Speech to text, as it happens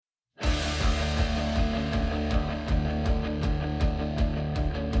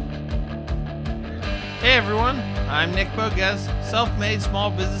Hey everyone, I'm Nick Boguez, self-made small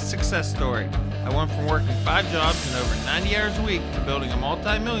business success story. I went from working 5 jobs and over 90 hours a week to building a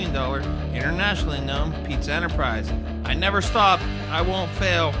multi-million-dollar, internationally known pizza enterprise. I never stop, I won't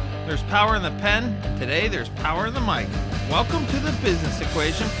fail. There's power in the pen, and today there's power in the mic. Welcome to the Business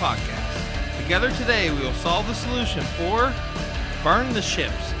Equation Podcast. Together today we will solve the solution for burn the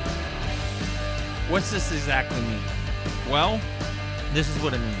ships. What's this exactly mean? Well, this is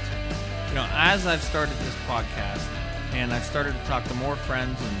what it means. You know, as I've started this podcast and I've started to talk to more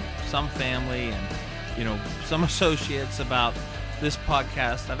friends and some family and, you know, some associates about this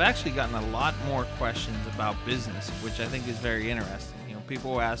podcast, I've actually gotten a lot more questions about business, which I think is very interesting. You know,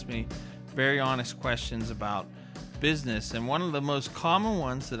 people ask me very honest questions about business, and one of the most common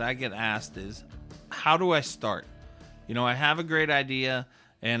ones that I get asked is, how do I start? You know, I have a great idea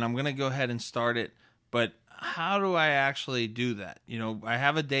and I'm going to go ahead and start it, but how do I actually do that? You know, I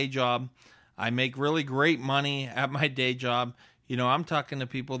have a day job. I make really great money at my day job. You know, I'm talking to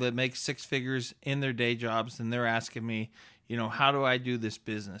people that make 6 figures in their day jobs, and they're asking me, you know, how do I do this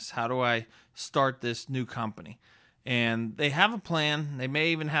business? How do I start this new company? And they have a plan. They may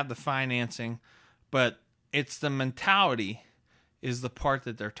even have the financing, but it's the mentality is the part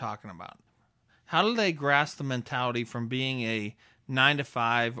that they're talking about. How do they grasp the mentality from being a 9 to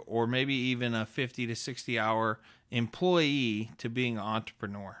 5 or maybe even a 50 to 60 hour employee to being an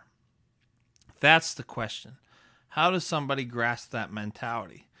entrepreneur? That's the question. How does somebody grasp that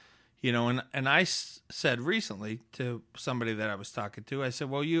mentality? You know, and I said recently to somebody that I was talking to, I said,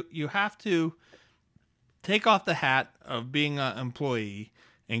 well, you have to take off the hat of being an employee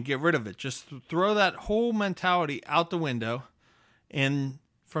and get rid of it. Just throw that whole mentality out the window. And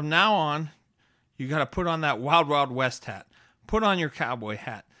from now on, you got to put on that Wild Wild West hat. Put on your cowboy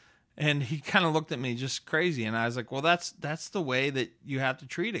hat. And he kind of looked at me just crazy. And I was like, well, that's the way that you have to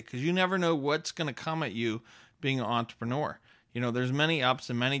treat it, because you never know what's going to come at you being an entrepreneur. You know, there's many ups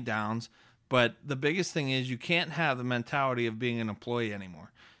and many downs, but the biggest thing is you can't have the mentality of being an employee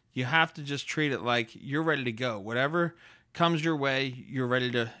anymore. You have to just treat it like you're ready to go. Whatever comes your way, you're ready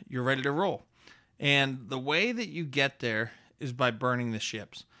to roll. And the way that you get there is by burning the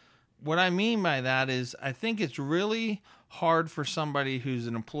ships. What I mean by that is I think it's really hard for somebody who's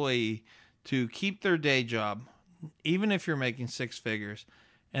an employee to keep their day job, even if you're making 6 figures,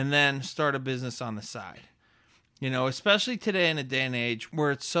 and then start a business on the side. You know, especially today in a day and age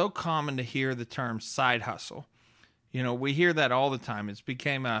where it's so common to hear the term side hustle. You know, we hear that all the time. It's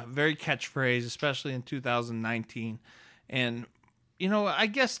became a very catchphrase, especially in 2019. And, you know, I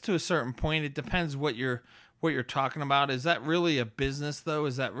guess to a certain point, it depends what you're talking about. Is that really a business, though?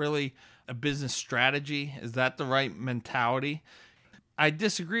 Is that really a business strategy? Is that the right mentality? I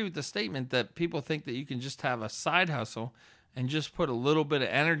disagree with the statement that people think that you can just have a side hustle and just put a little bit of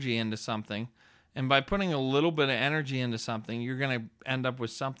energy into something. And by putting a little bit of energy into something, you're going to end up with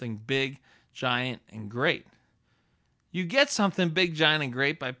something big, giant, and great. You get something big, giant, and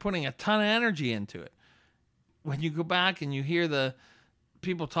great by putting a ton of energy into it. When you go back and you hear the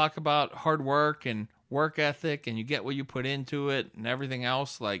people talk about hard work and work ethic, and you get what you put into it and everything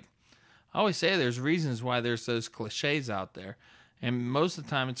else, like I always say, there's reasons why there's those cliches out there, and most of the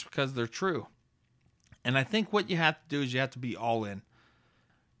time it's because they're true. And I think what you have to do is you have to be all in.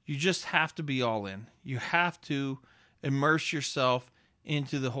 You just have to be all in. You have to immerse yourself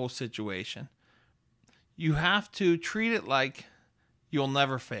into the whole situation. You have to treat it like you'll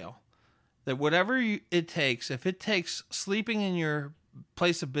never fail. That whatever it takes, if it takes sleeping in your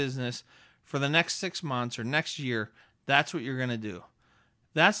place of business for the next 6 months or next year, that's what you're going to do.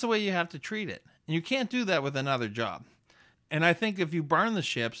 That's the way you have to treat it. And you can't do that with another job. And I think if you burn the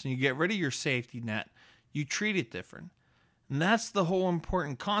ships and you get rid of your safety net, you treat it different. And that's the whole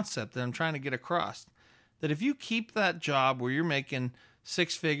important concept that I'm trying to get across. That if you keep that job where you're making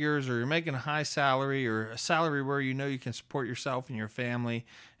 6 figures, or you're making a high salary, or a salary where you know you can support yourself and your family,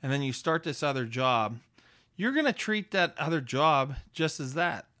 and then you start this other job, you're going to treat that other job just as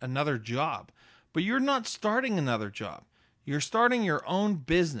that, another job. But you're not starting another job. You're starting your own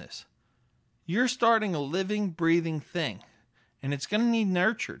business. You're starting a living, breathing thing. And it's going to need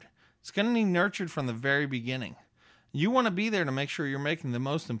nurtured. It's going to need nurtured from the very beginning. You want to be there to make sure you're making the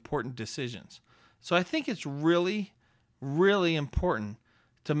most important decisions. So I think it's really, really important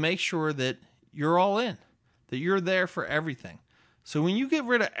to make sure that you're all in, that you're there for everything. So when you get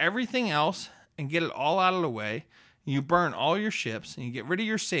rid of everything else and get it all out of the way, and you burn all your ships, and you get rid of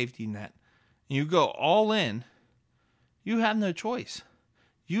your safety net, and you go all in, you have no choice.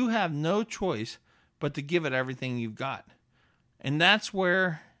 You have no choice but to give it everything you've got. And that's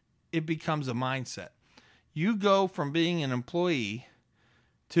where it becomes a mindset. You go from being an employee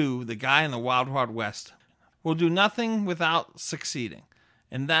to the guy in the wild, wild west. We'll do nothing without succeeding.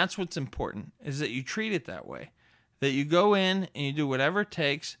 And that's what's important, is that you treat it that way. That you go in and you do whatever it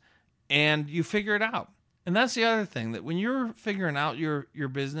takes and you figure it out. And that's the other thing, that when you're figuring out your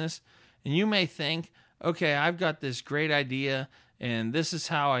business and you may think, okay, I've got this great idea and this is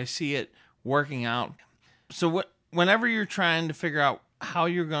how I see it working out. So whenever you're trying to figure out how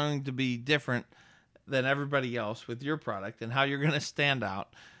you're going to be different than everybody else with your product and how you're going to stand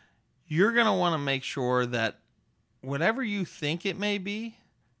out, you're going to want to make sure that whatever you think it may be,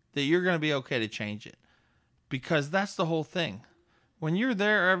 that you're going to be okay to change it. Because that's the whole thing. When you're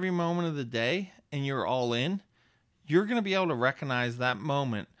there every moment of the day and you're all in, you're going to be able to recognize that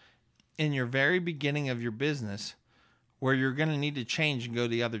moment in your very beginning of your business where you're going to need to change and go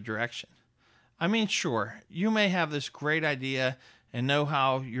the other direction. I mean, sure, you may have this great idea and know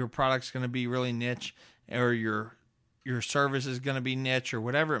how your product's going to be really niche, or your service is going to be niche, or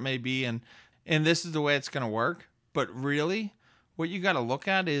whatever it may be, and this is the way it's going to work. But really, what you got to look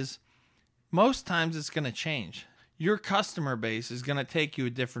at is most times it's going to change. Your customer base is going to take you a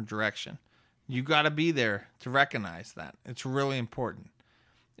different direction. You got to be there to recognize that. It's really important.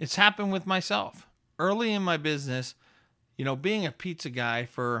 It's happened with myself. Early in my business, being a pizza guy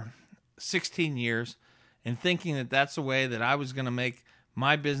for 16 years and thinking that that's the way that I was going to make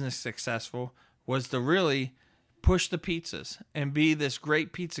my business successful was to really push the pizzas and be this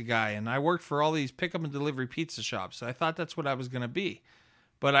great pizza guy. And I worked for all these pickup and delivery pizza shops. So I thought that's what I was going to be.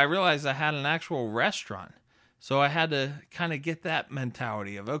 But I realized I had an actual restaurant. So I had to kind of get that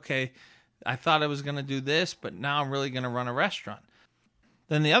mentality of, okay, I thought I was going to do this, but now I'm really going to run a restaurant.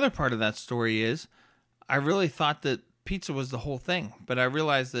 Then the other part of that story is I really thought that pizza was the whole thing. But I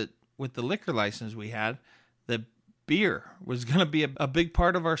realized that with the liquor license we had, that beer was going to be a big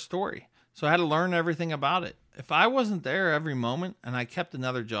part of our story. So I had to learn everything about it. If I wasn't there every moment and I kept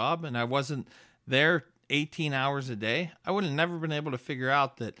another job and I wasn't there 18 hours a day, I would have never been able to figure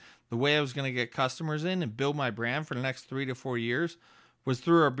out that the way I was going to get customers in and build my brand for the next 3 to 4 years was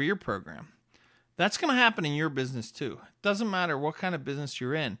through our beer program. That's going to happen in your business too. It doesn't matter what kind of business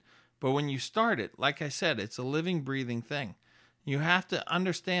you're in, but when you start it, like I said, it's a living, breathing thing. You have to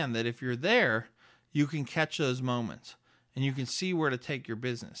understand that if you're there, you can catch those moments and you can see where to take your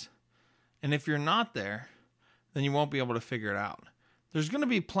business. And if you're not there, then you won't be able to figure it out. There's going to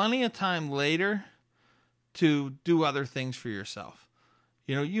be plenty of time later to do other things for yourself.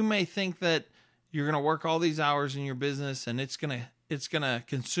 You may think that you're going to work all these hours in your business and it's going to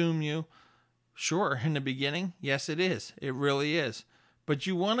consume you. Sure, in the beginning, yes, it is. It really is. But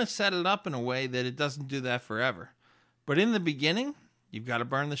you want to set it up in a way that it doesn't do that forever. But in the beginning, you've got to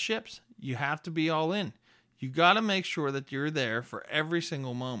burn the ships. You have to be all in. You got to make sure that you're there for every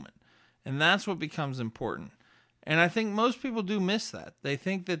single moment. And that's what becomes important. And I think most people do miss that. They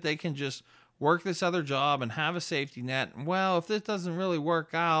think that they can just work this other job and have a safety net. And, well, if this doesn't really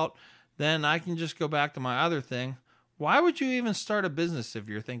work out, then I can just go back to my other thing. Why would you even start a business if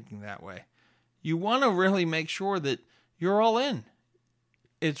you're thinking that way? You want to really make sure that you're all in.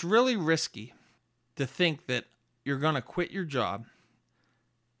 It's really risky to think that you're going to quit your job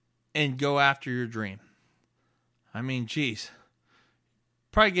and go after your dream. I mean, geez.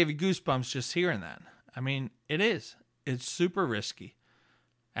 Probably gave you goosebumps just hearing that. I mean, it is. It's super risky.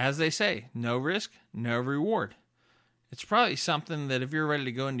 As they say, no risk, no reward. It's probably something that if you're ready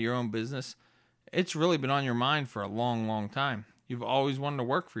to go into your own business, it's really been on your mind for a long, long time. You've always wanted to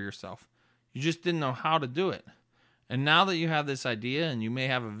work for yourself. You just didn't know how to do it. And now that you have this idea and you may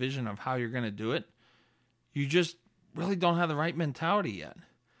have a vision of how you're going to do it, you just really don't have the right mentality yet.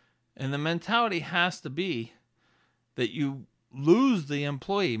 And the mentality has to be that you lose the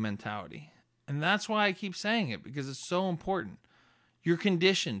employee mentality. And that's why I keep saying it, because it's so important. You're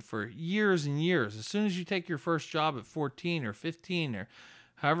conditioned for years and years. As soon as you take your first job at 14 or 15 or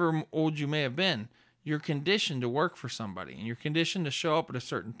however old you may have been, you're conditioned to work for somebody. And you're conditioned to show up at a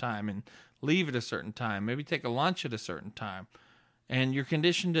certain time and leave at a certain time, maybe take a lunch at a certain time. And you're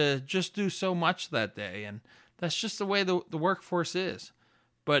conditioned to just do so much that day. And that's just the way the workforce is.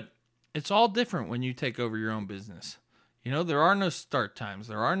 But it's all different when you take over your own business. There are no start times.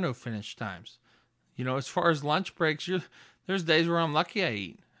 There are no finish times. As far as lunch breaks, there's days where I'm lucky I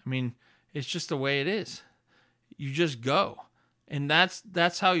eat. I mean, it's just the way it is. You just go. And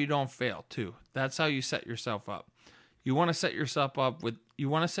that's how you don't fail too. That's how you set yourself up. You want to set yourself up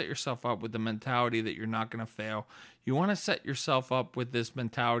with the mentality that you're not going to fail. You want to set yourself up with this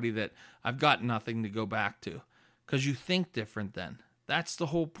mentality that I've got nothing to go back to, because you think different then. That's the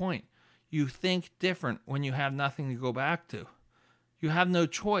whole point. You think different when you have nothing to go back to. You have no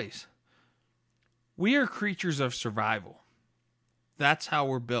choice. We are creatures of survival. That's how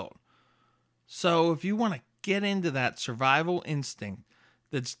we're built. So if you want to get into that survival instinct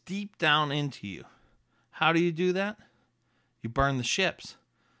that's deep down into you, how do you do that? You burn the ships.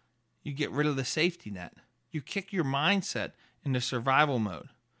 You get rid of the safety net. You kick your mindset into survival mode.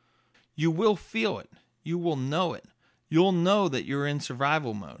 You will feel it. You will know it. You'll know that you're in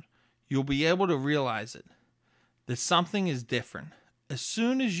survival mode. You'll be able to realize it, that something is different. As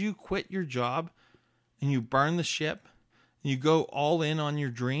soon as you quit your job and you burn the ship and you go all in on your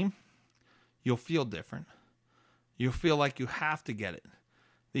dream, you'll feel different. You'll feel like you have to get it,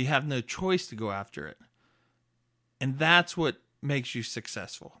 that you have no choice to go after it. And that's what makes you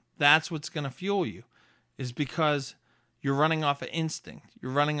successful. That's what's going to fuel you, is because you're running off of instinct.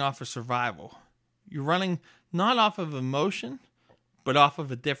 You're running off of survival. You're running not off of emotion, but off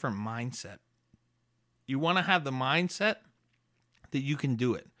of a different mindset. You want to have the mindset that you can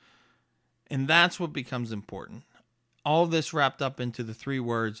do it. And that's what becomes important. All this wrapped up into the 3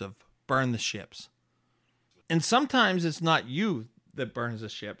 words of burn the ships. And sometimes it's not you that burns the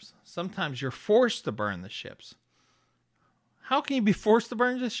ships. Sometimes you're forced to burn the ships. How can you be forced to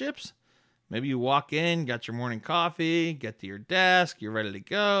burn the ships? Maybe you walk in, got your morning coffee, get to your desk, you're ready to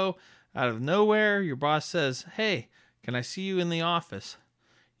go. Out of nowhere, your boss says, "Hey, can I see you in the office?"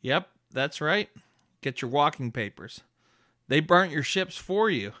 Yep, that's right. Get your walking papers. They burnt your ships for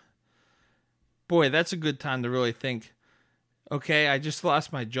you. Boy, that's a good time to really think, okay, I just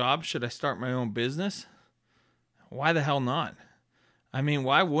lost my job. Should I start my own business? Why the hell not? I mean,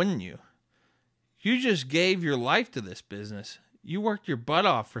 why wouldn't you? You just gave your life to this business. You worked your butt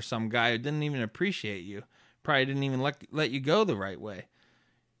off for some guy who didn't even appreciate you. Probably didn't even let you go the right way.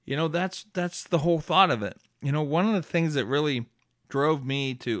 You know, that's the whole thought of it. You know, one of the things that really drove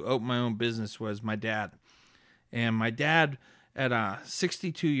me to open my own business was my dad. And my dad, at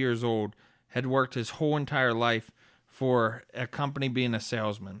 62 years old, had worked his whole entire life for a company being a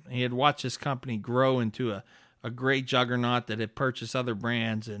salesman. He had watched his company grow into a great juggernaut that had purchased other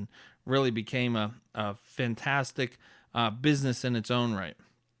brands and really became a fantastic business in its own right.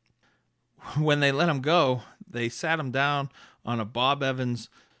 When they let him go, they sat him down on a Bob Evans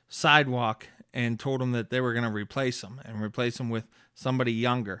sidewalk and told him that they were going to replace him with somebody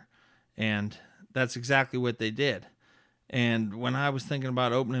younger. And that's exactly what they did. And when I was thinking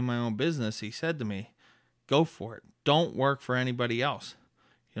about opening my own business, he said to me, "Go for it. Don't work for anybody else.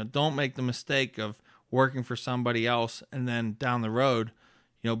 You know, don't make the mistake of working for somebody else and then down the road,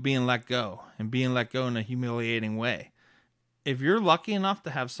 you know, being let go in a humiliating way. If you're lucky enough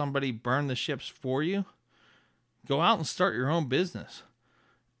to have somebody burn the ships for you, go out and start your own business."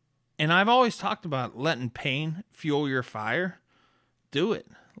 And I've always talked about letting pain fuel your fire. Do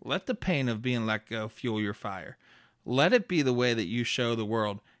it. Let the pain of being let go fuel your fire. Let it be the way that you show the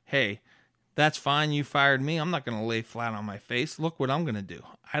world, hey, that's fine, you fired me. I'm not going to lay flat on my face. Look what I'm going to do.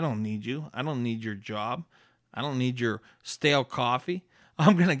 I don't need you. I don't need your job. I don't need your stale coffee.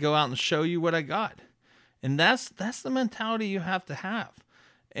 I'm going to go out and show you what I got. And that's the mentality you have to have.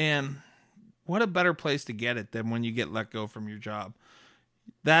 And what a better place to get it than when you get let go from your job.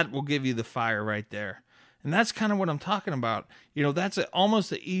 That will give you the fire right there. And that's kind of what I'm talking about. You know, that's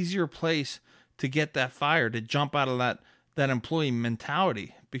almost an easier place to get that fire, to jump out of that employee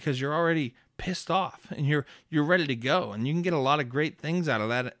mentality, because you're already pissed off and you're ready to go, and you can get a lot of great things out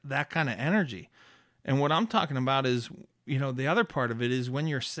of that kind of energy. And what I'm talking about is, you know, the other part of it is when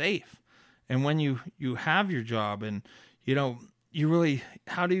you're safe and when you have your job, and you know, you really,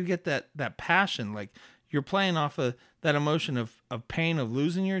 how do you get that passion? Like, you're playing off of that emotion of pain of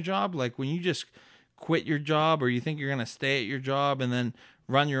losing your job. Like when you just quit your job, or you think you're going to stay at your job and then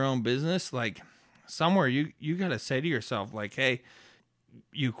run your own business, like somewhere you got to say to yourself, like, hey,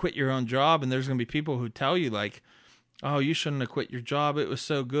 you quit your own job, and there's going to be people who tell you like, oh, you shouldn't have quit your job. It was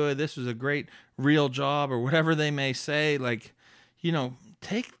so good. This was a great real job, or whatever they may say. Like, you know,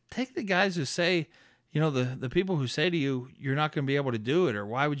 take the guys who say, you know, the people who say to you, you're not going to be able to do it, or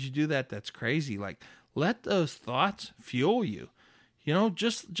why would you do that? That's crazy. Like, let those thoughts fuel you. You know,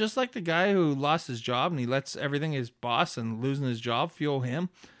 just like the guy who lost his job and he lets everything, his boss and losing his job, fuel him.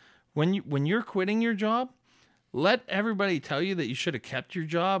 When you're quitting your job, let everybody tell you that you should have kept your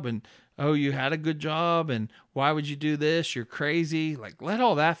job, and oh, you had a good job, and why would you do this? You're crazy. Like, let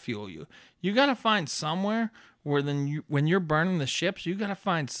all that fuel you. You got to find somewhere where when you're burning the ships, you got to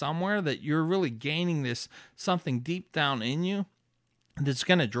find somewhere that you're really gaining this something deep down in you that's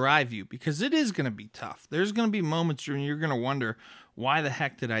going to drive you, because it is going to be tough. There's going to be moments when you're going to wonder, why the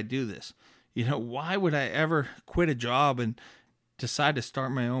heck did I do this? You know, why would I ever quit a job and decide to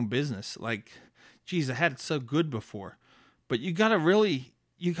start my own business? Like, geez, I had it so good before. But you got to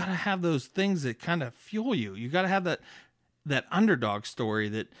have those things that kind of fuel you. You got to have that that underdog story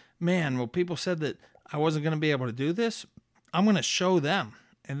that, man, well, people said that I wasn't going to be able to do this. I'm going to show them.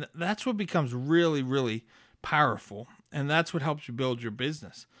 And that's what becomes really, really powerful. And that's what helps you build your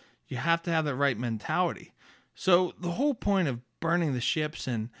business. You have to have the right mentality. So the whole point of burning the ships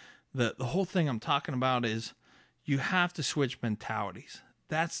and the whole thing I'm talking about is you have to switch mentalities.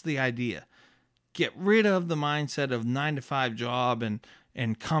 That's the idea. Get rid of the mindset of 9-to-5 job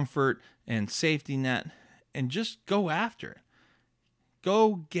and comfort and safety net and just go after it.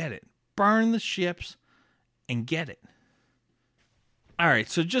 Go get it. Burn the ships and get it. All right,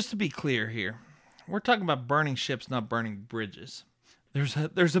 so just to be clear here, we're talking about burning ships, not burning bridges.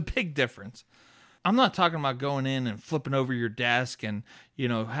 There's a big difference. I'm not talking about going in and flipping over your desk and,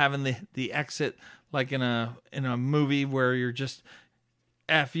 having the exit like in a movie where you're just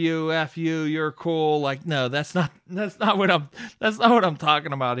F you, you're cool. Like, no, that's not what I'm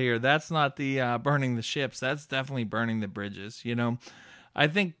talking about here. That's not the burning the ships. That's definitely burning the bridges. I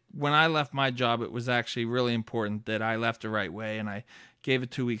think when I left my job, it was actually really important that I left the right way, and I gave a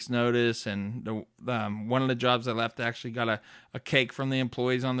 2 weeks notice. And one of the jobs I left actually got a cake from the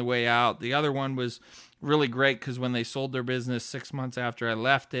employees on the way out. The other one was really great because when they sold their business 6 months after I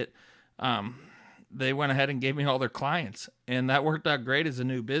left it, they went ahead and gave me all their clients. And that worked out great as a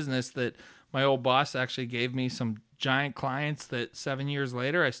new business that my old boss actually gave me some giant clients that 7 years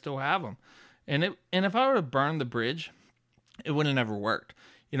later, I still have them. And if I were to burn the bridge, it would have never worked.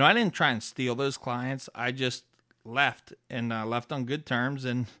 I didn't try and steal those clients. I just left and left on good terms.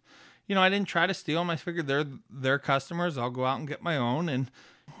 And, I didn't try to steal them. I figured they're their customers. I'll go out and get my own. And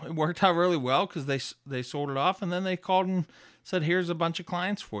it worked out really well because they sold it off. And then they called and said, here's a bunch of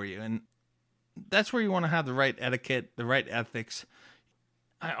clients for you. And that's where you want to have the right etiquette, the right ethics.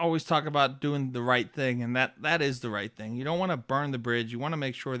 I always talk about doing the right thing, and that is the right thing. You don't want to burn the bridge. You want to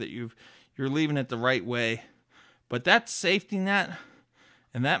make sure that you're leaving it the right way. But that safety net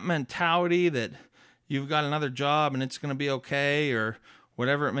and that mentality that you've got another job and it's going to be okay or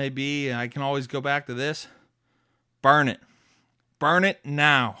whatever it may be, and I can always go back to this, burn it. Burn it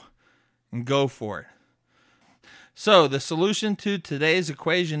now and go for it. So the solution to today's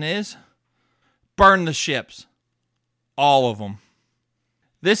equation is burn the ships. All of them.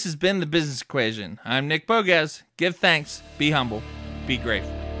 This has been The Business Equation. I'm Nick Boguez. Give thanks, be humble, be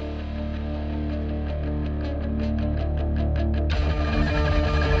grateful.